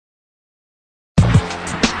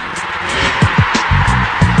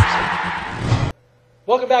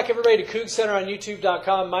Welcome back, everybody, to Coug Center on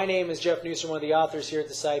YouTube.com. My name is Jeff Nusser, one of the authors here at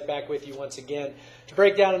the site, back with you once again to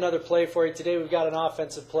break down another play for you. Today we've got an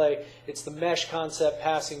offensive play. It's the mesh concept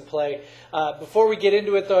passing play. Before we get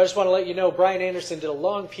into it, though, I just want to let you know Brian Anderson did a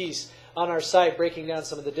long piece on our site breaking down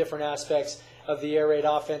some of the different aspects of the air raid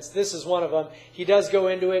offense. This is one of them. He does go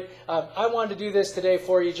into it. I wanted to do this today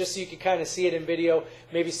for you just so you could kind of see it in video,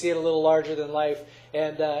 maybe see it a little larger than life,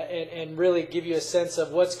 and really give you a sense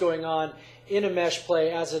of what's going on in a mesh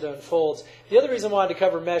play as it unfolds. The other reason I wanted to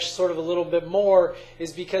cover mesh sort of a little bit more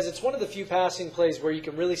is because it's one of the few passing plays where you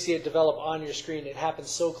can really see it develop on your screen. It happens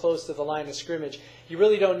so close to the line of scrimmage. You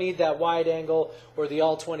really don't need that wide angle or the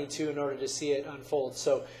all-22 in order to see it unfold.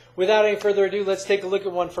 So without any further ado, let's take a look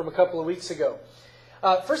at one from a couple of weeks ago.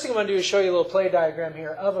 First thing I'm going to do is show you a little play diagram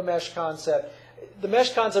here of a mesh concept. The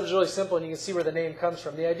mesh concept is really simple, and you can see where the name comes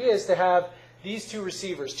from. The idea is to have these two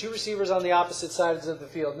receivers on the opposite sides of the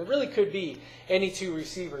field, and it really could be any two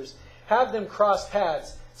receivers. Have them cross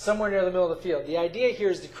paths somewhere near the middle of the field. The idea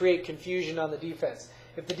here is to create confusion on the defense.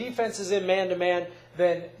 If the defense is in man-to-man,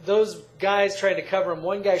 then those guys trying to cover them,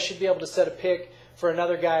 one guy should be able to set a pick for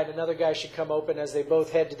another guy, and another guy should come open as they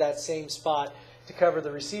both head to that same spot to cover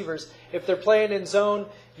the receivers. If they're playing in zone,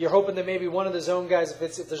 you're hoping that maybe one of the zone guys,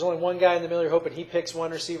 if there's only one guy in the middle, you're hoping he picks one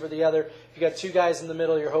receiver or the other. If you've got two guys in the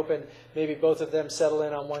middle, you're hoping maybe both of them settle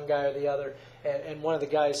in on one guy or the other, and one of the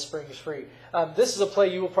guys springs free. This is a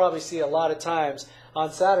play you will probably see a lot of times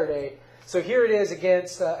on Saturday. So here it is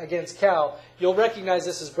against Cal. You'll recognize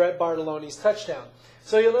this as Brett Bartolone's touchdown.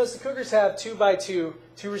 So you'll notice the Cougars have 2x2,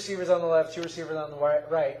 two receivers on the left, two receivers on the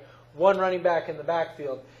right, one running back in the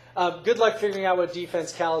backfield. Good luck figuring out what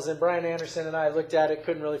defense Cal is in. Brian Anderson and I looked at it,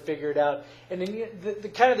 couldn't really figure it out. And the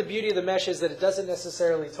kind of the beauty of the mesh is that it doesn't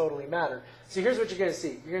necessarily totally matter. So here's what you're going to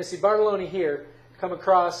see. You're going to see Bartolone here come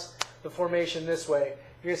across the formation this way.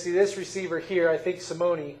 You're going to see this receiver here, I think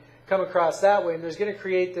Simone, come across that way. And there's going to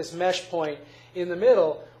create this mesh point in the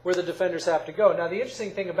middle where the defenders have to go. Now the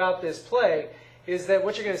interesting thing about this play is that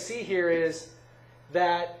what you're going to see here is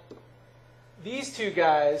that these two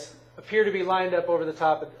guys appear to be lined up over the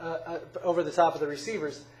top of the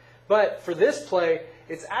receivers. But for this play,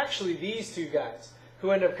 it's actually these two guys who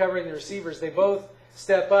end up covering the receivers. They both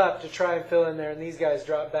step up to try and fill in there, and these guys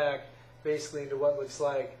drop back basically into what looks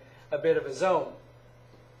like a bit of a zone.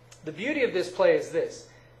 The beauty of this play is this,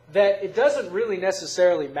 that it doesn't really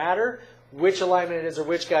necessarily matter which alignment it is or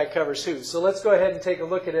which guy covers who. So let's go ahead and take a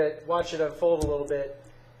look at it, watch it unfold a little bit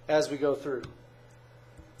as we go through.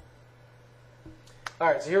 All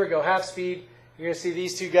right, so here we go, half speed. You're going to see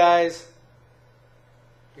these two guys.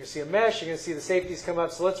 You're going to see a mesh. You're going to see the safeties come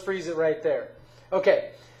up. So let's freeze it right there. Okay,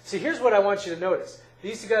 so here's what I want you to notice.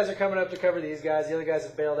 These two guys are coming up to cover these guys. The other guys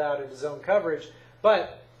have bailed out into zone coverage.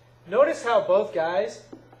 But notice how both guys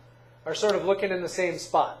are sort of looking in the same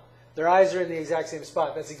spot. Their eyes are in the exact same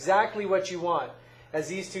spot. That's exactly what you want as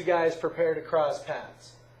these two guys prepare to cross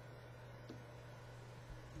paths.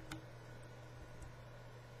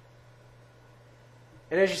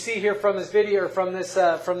 And as you see here from this video, or from this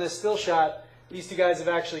still shot, these two guys have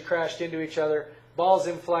actually crashed into each other. Ball's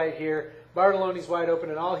in flight here. Bartolone's wide open,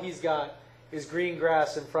 and all he's got is green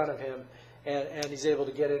grass in front of him, and he's able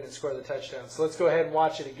to get in and score the touchdown. So let's go ahead and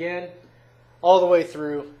watch it again, all the way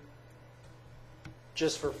through,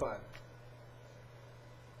 just for fun.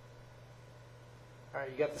 All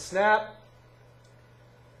right, you got the snap.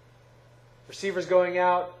 Receivers going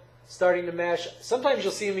out, starting to mesh. Sometimes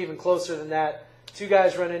you'll see them even closer than that. Two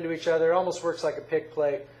guys run into each other. It almost works like a pick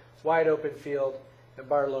play. Wide open field, and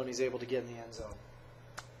Bartolone's able to get in the end zone.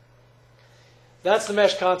 That's the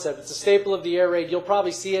mesh concept. It's a staple of the air raid. You'll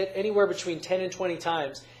probably see it anywhere between 10 and 20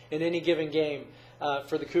 times in any given game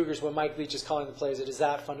for the Cougars when Mike Leach is calling the plays. It is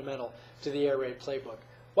that fundamental to the air raid playbook.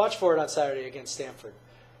 Watch for it on Saturday against Stanford.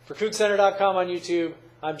 For CougCenter.com on YouTube,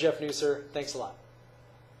 I'm Jeff Nusser. Thanks a lot.